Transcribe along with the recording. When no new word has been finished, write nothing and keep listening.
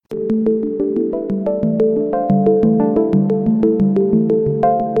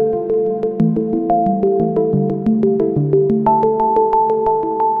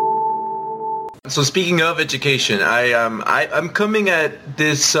So speaking of education, I'm coming at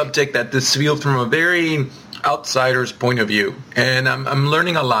this subject, at this field, from a very outsider's point of view, and I'm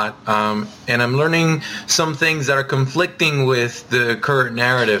learning a lot, and I'm learning some things that are conflicting with the current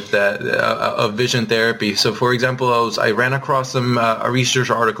narrative that of vision therapy. So, for example, I ran across a research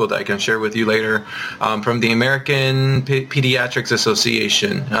article that I can share with you later from the American Pediatrics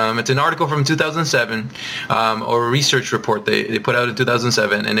Association. It's an article from 2007, or a research report they put out in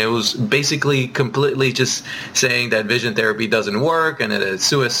 2007, and it was basically completely just saying that vision therapy doesn't work and that it's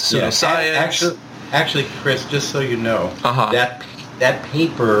pseudoscience. Actually, Chris, just so you know, that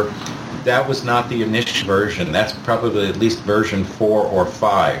paper, that was not the initial version. That's probably at least version 4 or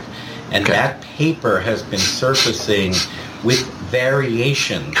 5. And that paper has been surfacing with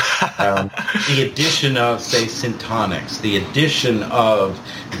variation. The addition of, say, syntonics, the addition of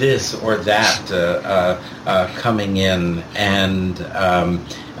this or that coming in, and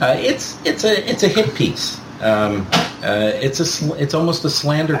it's a hit piece. It's almost a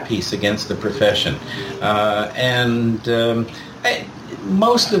slander piece against the profession,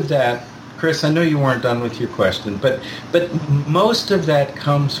 most of that, Chris, I know you weren't done with your question, but most of that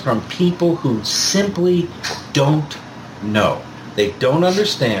comes from people who simply don't know. They don't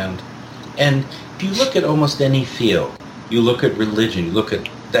understand. And if you look at almost any field, you look at religion, you look at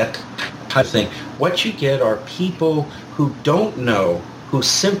that type of thing, what you get are people who don't know, who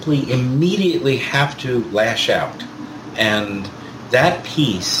simply immediately have to lash out. And that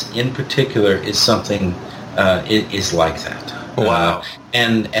piece in particular is something, is like that. Wow.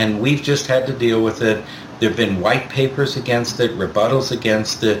 And we've just had to deal with it. There have been white papers against it, rebuttals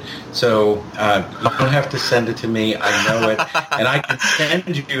against it. So you don't have to send it to me. I know it. And I can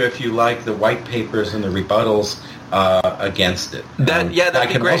send you, if you like, the white papers and the rebuttals against it. That'd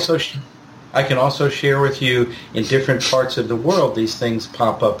be great. I can also share with you, in different parts of the world, these things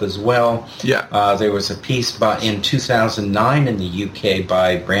pop up as well. Yeah. There was a piece in 2009 in the UK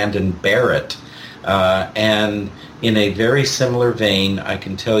by Brandon Barrett, and in a very similar vein, I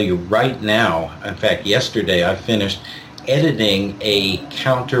can tell you right now, in fact, yesterday I finished editing a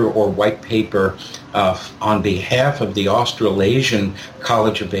counter or white paper on behalf of the Australasian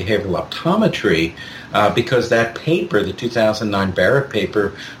College of Behavioral Optometry, because that paper, the 2009 Barrett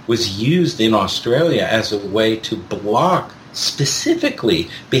paper, was used in Australia as a way to block specifically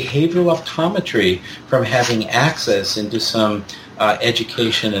behavioral optometry from having access into some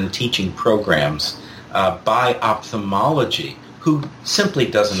education and teaching programs by ophthalmology, who simply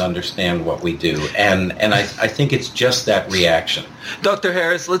doesn't understand what we do. And I think it's just that reaction. Dr.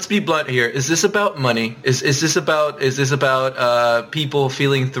 Harris, let's be blunt here. Is this about money? Is this about people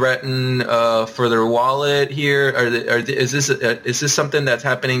feeling threatened for their wallet here? Is this something that's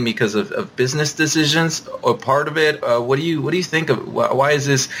happening because of business decisions, or part of it? What do you think of? Why is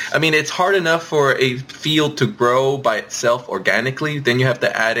this? I mean, it's hard enough for a field to grow by itself organically. Then you have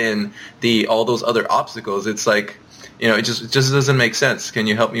to add in all those other obstacles. It's like, it just doesn't make sense. Can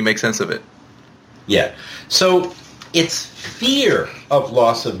you help me make sense of it? Yeah. So it's fear of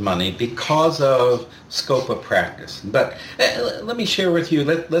loss of money because of scope of practice. But let me share with you.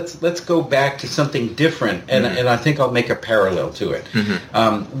 Let's go back to something different, and I think I'll make a parallel to it.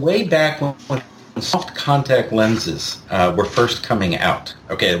 Mm-hmm. Way back when soft contact lenses were first coming out.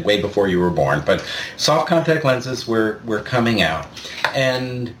 Okay, way before you were born, but soft contact lenses were coming out,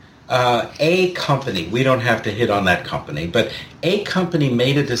 and a company, we don't have to hit on that company, but a company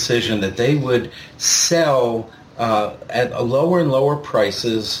made a decision that they would sell at lower and lower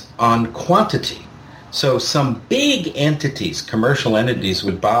prices on quantity. So some big entities, commercial entities,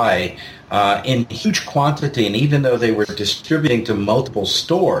 would buy in huge quantity, and even though they were distributing to multiple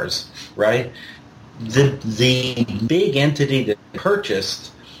stores, right, the big entity that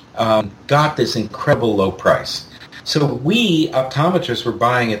purchased got this incredible low price. So we, optometrists, were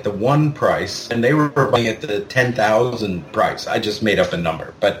buying at the one price, and they were buying at the 10,000 price. I just made up a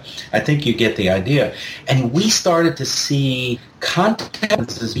number, but I think you get the idea. And we started to see contact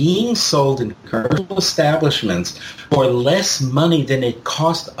lenses being sold in commercial establishments for less money than it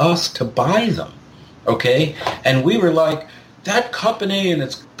cost us to buy them, okay? And we were like, that company, and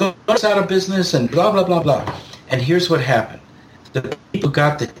it's going out of business, and blah, blah, blah, blah. And here's what happened. The people who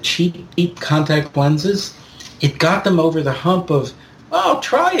got the cheap contact lenses, it got them over the hump of,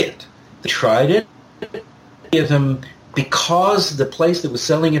 try it. They tried it. Give them, because the place that was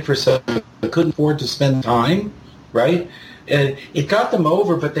selling it for so couldn't afford to spend time, right? It got them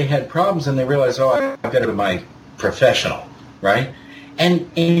over, but they had problems, and they realized, I've got to go to my professional, right? And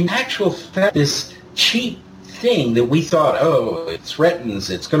in actual fact, this cheap thing that we thought, it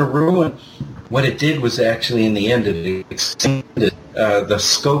threatens, it's going to ruin, What it did was actually, in the end, it extended the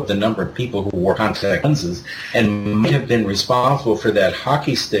scope, the number of people who wore contact lenses, and might have been responsible for that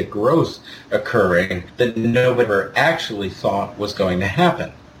hockey stick growth occurring that nobody ever actually thought was going to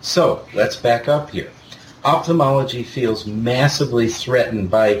happen. So let's back up here. Ophthalmology feels massively threatened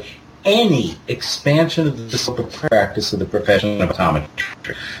by any expansion of the scope of practice of the profession of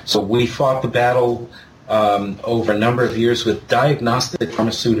optometry. So we fought the battle over a number of years with diagnostic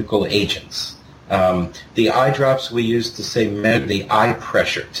pharmaceutical agents. The eye drops we used to measure the eye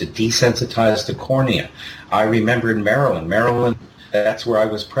pressure, to desensitize the cornea. I remember in Maryland, that's where I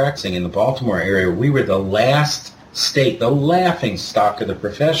was practicing in the Baltimore area. We were the last state, the laughing stock of the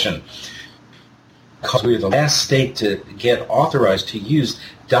profession, because we were the last state to get authorized to use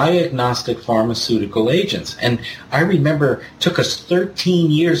diagnostic pharmaceutical agents. And I remember it took us 13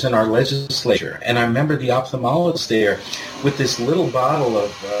 years in our legislature, and I remember the ophthalmologist there with this little bottle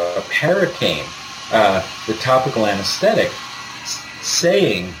of Paracaine, the topical anesthetic,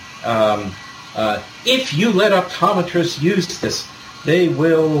 saying, if you let optometrists use this, they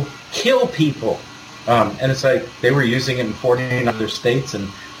will kill people. And it's like they were using it in 49 other states, and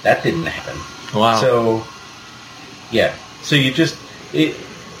that didn't happen. Wow. So, yeah. So you just,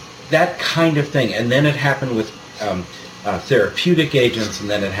 that kind of thing. And then it happened with therapeutic agents, and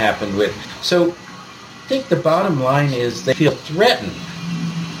then it happened with... So I think the bottom line is they feel threatened.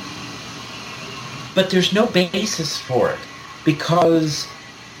 But there's no basis for it, because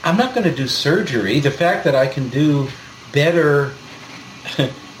I'm not going to do surgery. The fact that I can do better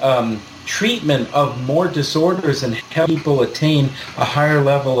treatment of more disorders and help people attain a higher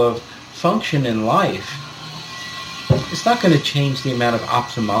level of function in life, it's not going to change the amount of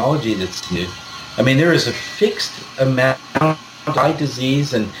ophthalmology that's new. I mean, there is a fixed amount of eye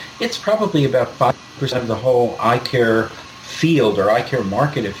disease, and it's probably about 5% of the whole eye care field, or eye care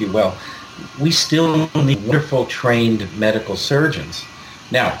market, if you will. We still need wonderful trained medical surgeons.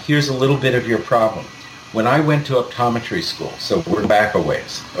 Now, here's a little bit of your problem. When I went to optometry school, so we're back a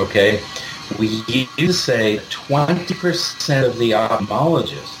ways, okay, we used to say 20% of the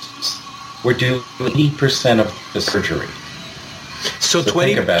ophthalmologists were doing 80% of the surgery. So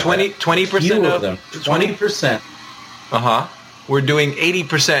 20% of them, 20%. We're doing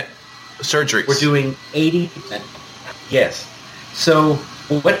 80% surgeries. We're doing 80%. Yes. So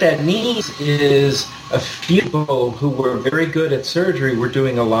what that means is a few people who were very good at surgery were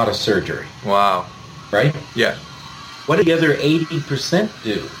doing a lot of surgery. Wow. Right? Yeah. What did the other 80%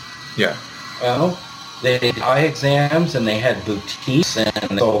 do? Yeah. Well, they did eye exams, and they had boutiques, and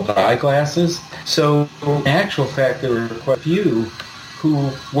they sold eyeglasses. So in actual fact, there were quite a few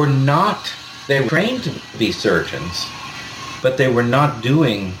who were not, they were trained to be surgeons, but they were not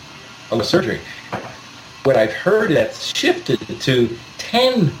doing a lot of surgery. What I've heard that's shifted to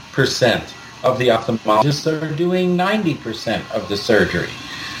 10% of the ophthalmologists are doing 90% of the surgery.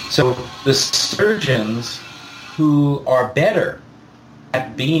 So the surgeons who are better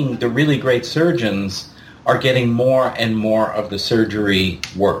at being the really great surgeons are getting more and more of the surgery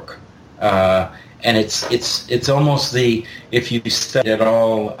work. And it's almost if you study at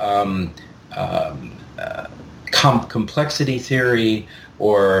all complexity theory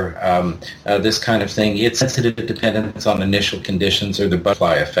or this kind of thing, it's sensitive dependence on initial conditions or the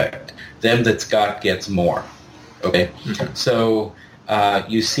butterfly effect. Them that's got gets more. Okay? Mm-hmm. So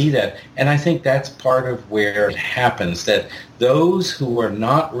you see that. And I think that's part of where it happens, that those who are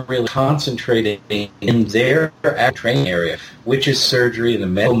not really concentrating in their training area, which is surgery and the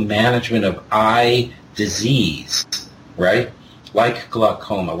medical management of eye disease, right? Like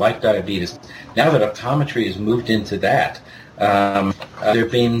glaucoma, like diabetes. Now that optometry has moved into that, they're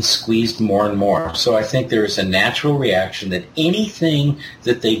being squeezed more and more. So I think there is a natural reaction that anything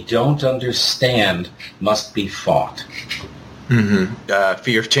that they don't understand must be fought. Mm-hmm.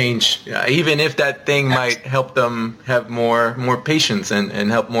 Fear of change, even if that thing might help them have more patience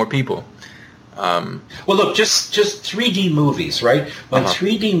and help more people. Well, look, just 3D movies, right? When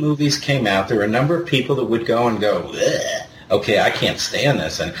 3D movies came out, there were a number of people that would go and go, okay, I can't stand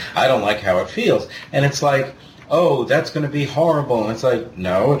this, and I don't like how it feels. And it's like, oh, that's going to be horrible. And it's like,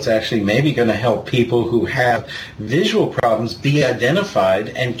 no, it's actually maybe going to help people who have visual problems be identified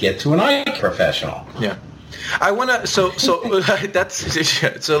and get to an eye professional. Yeah. I want to so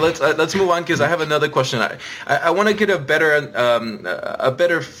that's so let's move on, because I have another question. I want to get a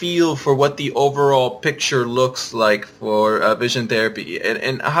better feel for what the overall picture looks like for vision therapy,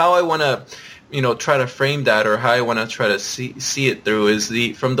 and how I want to try to frame that, or how I want to try to see it through is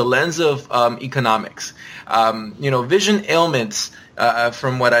from the lens of economics. Vision ailments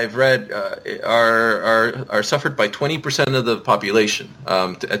from what I've read, are suffered by 20% of the population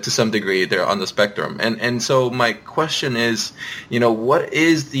to some degree. They're on the spectrum, and so my question is, what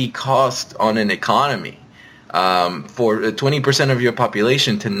is the cost on an economy for 20% of your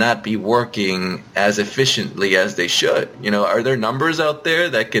population to not be working as efficiently as they should? Are there numbers out there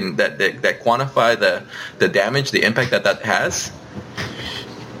that can that quantify the damage, the impact that has?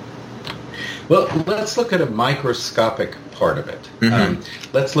 Well, let's look at a microscopic part of it.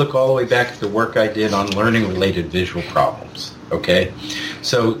 Let's look all the way back to the work I did on learning-related visual problems, okay?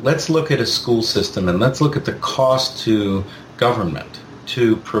 So let's look at a school system, and let's look at the cost to government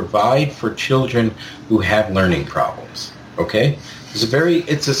to provide for children who have learning problems, okay? It's a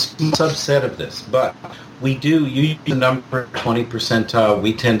subset of this, but we do use the number 20 percentile.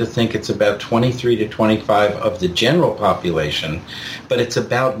 We tend to think it's about 23 to 25 of the general population, but it's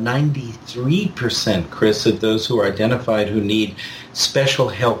about 93%, Chris, of those who are identified who need special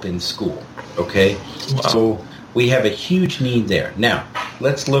help in school, okay? Wow. So we have a huge need there. Now,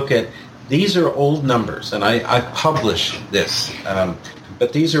 let's look at, these are old numbers, and I publish this,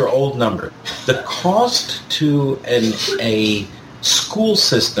 but these are old numbers. The cost to a school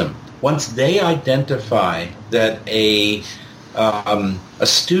system, once they identify that a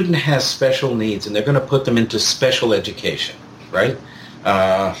student has special needs and they're going to put them into special education, right?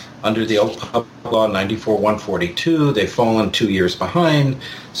 Under the old public law 94-142, they've fallen 2 years behind,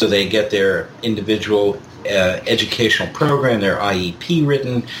 so they get their individual educational program, their IEP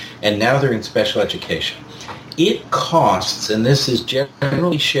written, and now they're in special education. It costs, and this is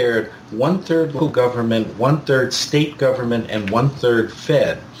generally shared, 1/3 local government, 1/3 state government, and 1/3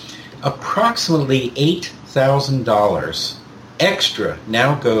 Fed, approximately $8,000 extra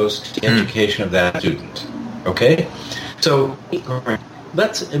now goes to the education of that student. Okay? So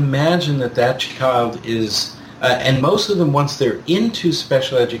let's imagine that child is, and most of them, once they're into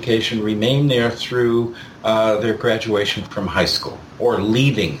special education, remain there through their graduation from high school or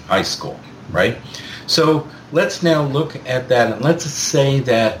leaving high school, right? So let's now look at that, and let's say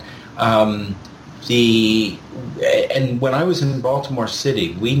that and when I was in Baltimore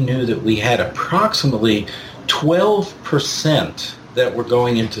City, we knew that we had approximately 12% that were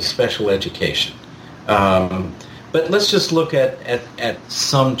going into special education. But let's just look at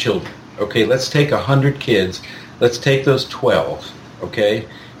some children. Okay, let's take 100 kids. Let's take those 12, okay?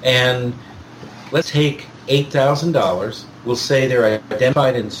 And let's take $8,000. We'll say they're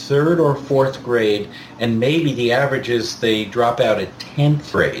identified in 3rd or 4th grade, and maybe the average is they drop out at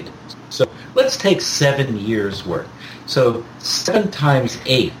 10th grade. So let's take 7 years' worth. So 7 times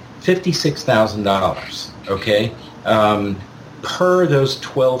 8, $56,000, okay, per those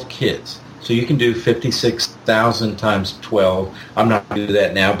 12 kids. So you can do 56,000 times 12. I'm not going to do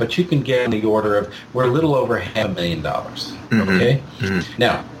that now, but you can get in the order of, we're a little over $500,000, okay?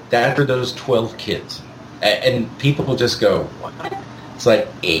 Now, that's for those 12 kids. And people will just go, what? It's like,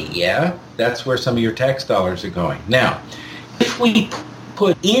 yeah, that's where some of your tax dollars are going. Now, if we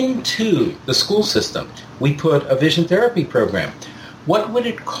put into the school system, we put a vision therapy program, what would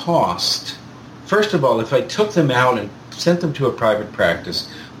it cost? First of all, if I took them out and sent them to a private practice,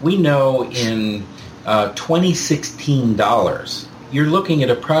 we know in 2016 dollars, you're looking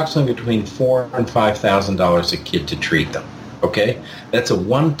at approximately between $4,000 and $5,000 a kid to treat them, okay? That's a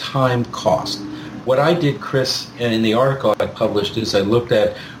one-time cost. What I did, Chris, in the article I published is I looked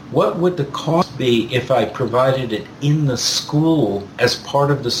at what would the cost be if I provided it in the school as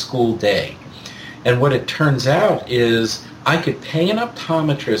part of the school day. And what it turns out is I could pay an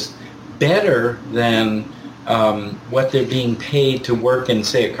optometrist better than what they're being paid to work in,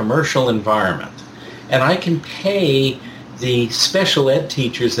 say, a commercial environment. And I can pay the special ed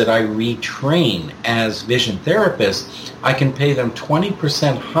teachers that I retrain as vision therapists, I can pay them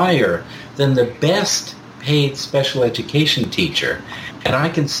 20% higher than the best paid special education teacher. And I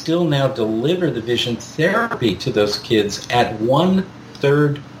can still now deliver the vision therapy to those kids at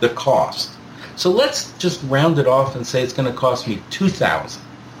 1/3 the cost. So let's just round it off and say it's going to cost me $2,000,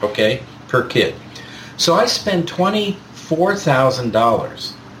 okay, per kid. So I spend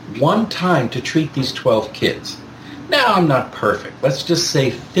 $24,000 one time to treat these 12 kids. Now, I'm not perfect. Let's just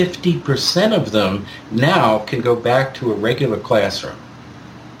say 50% of them now can go back to a regular classroom.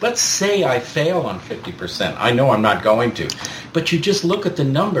 Let's say I fail on 50%. I know I'm not going to. But you just look at the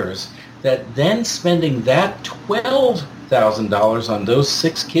numbers that then spending that $12,000 on those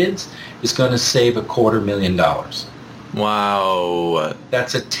 6 kids is going to save $250,000. Wow.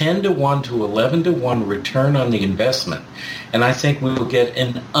 That's a 10-to-1 to 11-to-1 return on the investment. And I think we will get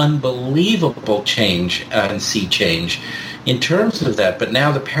an unbelievable change and sea change in terms of that. But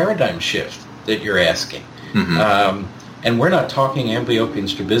now the paradigm shift that you're asking. and we're not talking amblyopia and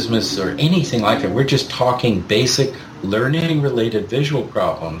strabismus or anything like that. We're just talking basic learning-related visual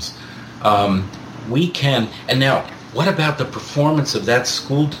problems. We can, and now, what about the performance of that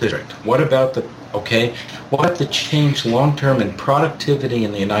school district? What about the change long-term in productivity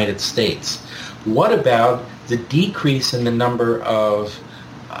in the United States? What about the decrease in the number of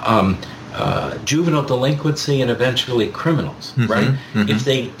juvenile delinquency and eventually criminals, right? Mm-hmm. If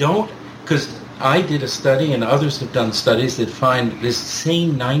they don't, because I did a study and others have done studies that find this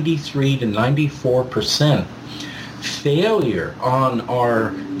same 93 to 94% failure on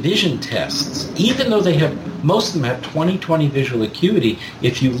our vision tests, even though most of them have 20/20 visual acuity,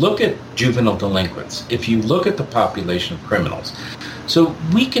 if you look at juvenile delinquents, if you look at the population of criminals. So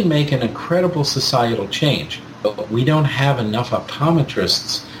we can make an incredible societal change, but we don't have enough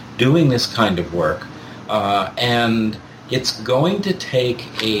optometrists doing this kind of work, and it's going to take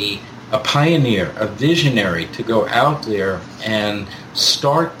a pioneer, a visionary, to go out there and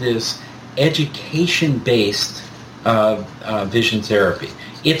start this education-based vision therapy.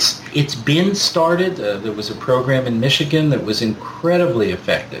 It's been started. There was a program in Michigan that was incredibly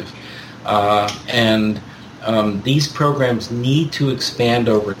effective, and these programs need to expand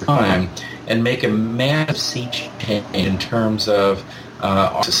over time and make a massive sea change in terms of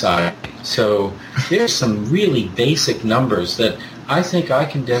our society. So there's some really basic numbers that I think I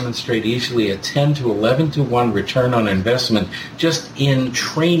can demonstrate easily a 10 to 11 to 1 return on investment just in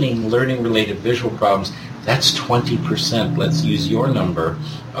training learning-related visual problems. That's 20%. Let's use your number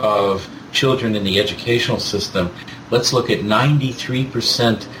of children in the educational system. Let's look at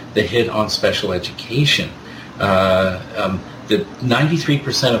 93% the hit on special education. The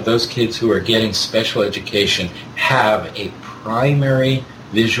 93% of those kids who are getting special education have a primary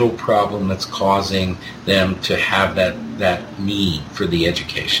visual problem that's causing them to have that need for the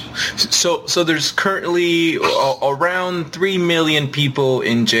education. So there's currently around 3 million people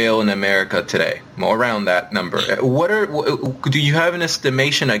in jail in America today, around that number. Do you have an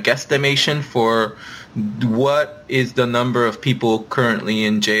estimation, a guesstimation for what is the number of people currently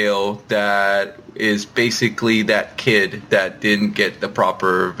in jail that is basically that kid that didn't get the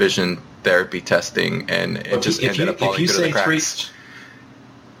proper vision therapy testing and it just ended up falling through the cracks?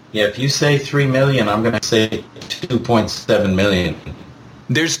 If you say 3 million, I'm going to say 2.7 million.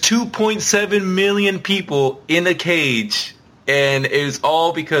 There's 2.7 million people in a cage, and it's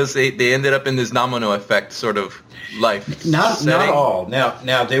all because they ended up in this domino effect sort of life. Not all.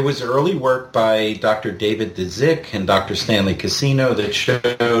 Now there was early work by Dr. David DeZick and Dr. Stanley Casino that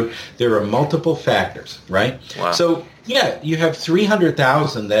showed there are multiple factors, right? Wow. So, you have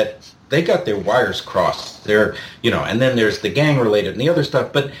 300,000 that they got their wires crossed. They're, and then there's the gang-related and the other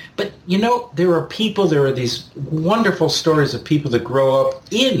stuff. But there are these wonderful stories of people that grow up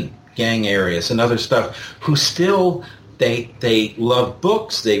in gang areas and other stuff who still, they love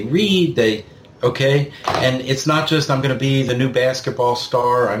books, they read, and it's not just I'm going to be the new basketball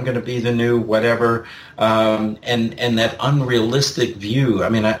star, I'm going to be the new whatever, and that unrealistic view. I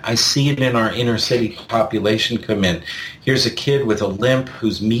mean, I see it in our inner city population come in. Here's a kid with a limp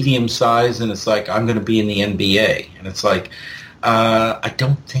who's medium size, and it's like, I'm going to be in the NBA. And it's like, I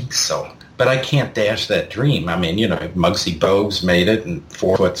don't think so. But I can't dash that dream. I mean, Muggsy Bogues made it in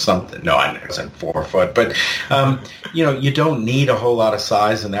 4 foot something. No, I never said 4 foot. But, you don't need a whole lot of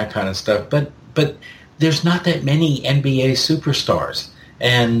size and that kind of stuff. But there's not that many NBA superstars.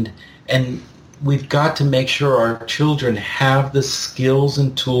 And we've got to make sure our children have the skills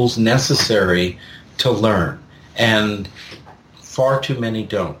and tools necessary to learn. And far too many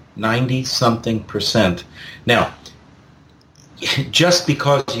don't. 90-something%. Now, just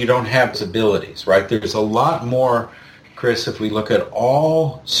because you don't have those abilities, right? There's a lot more, Chris, if we look at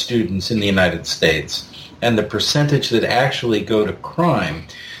all students in the United States and the percentage that actually go to crime.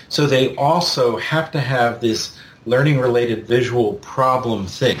 So they also have to have this learning-related visual problem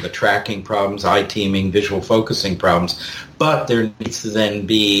thing, the tracking problems, eye teaming, visual focusing problems, but there needs to then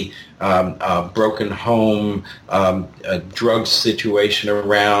be a broken home, a drug situation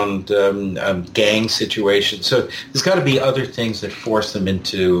around, gang situation. So there's got to be other things that force them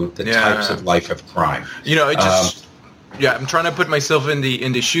into the types of life of crime. It just... I'm trying to put myself in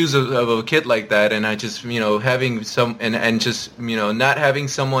the shoes of a kid like that, and I just, having some, and just, not having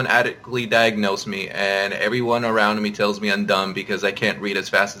someone adequately diagnose me, and everyone around me tells me I'm dumb because I can't read as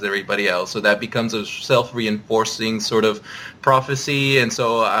fast as everybody else. So that becomes a self-reinforcing sort of prophecy, and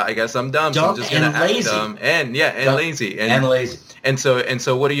so I guess I'm dumb, so I'm just going to act dumb. And lazy. And lazy. And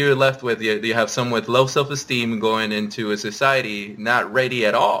so what are you left with? You have someone with low self-esteem going into a society not ready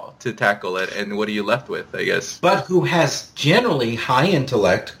at all to tackle it. And what are you left with, I guess? But who has generally high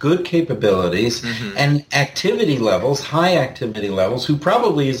intellect, good capabilities, and activity levels, high activity levels, who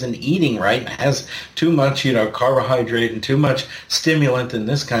probably isn't eating right and has too much, carbohydrate and too much stimulant and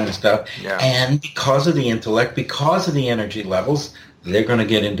this kind of stuff. Yeah. And because of the intellect, because of the energy levels, they're going to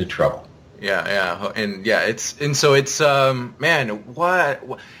get into trouble. Man,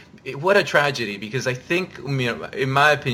 what a tragedy, because I think, in my opinion,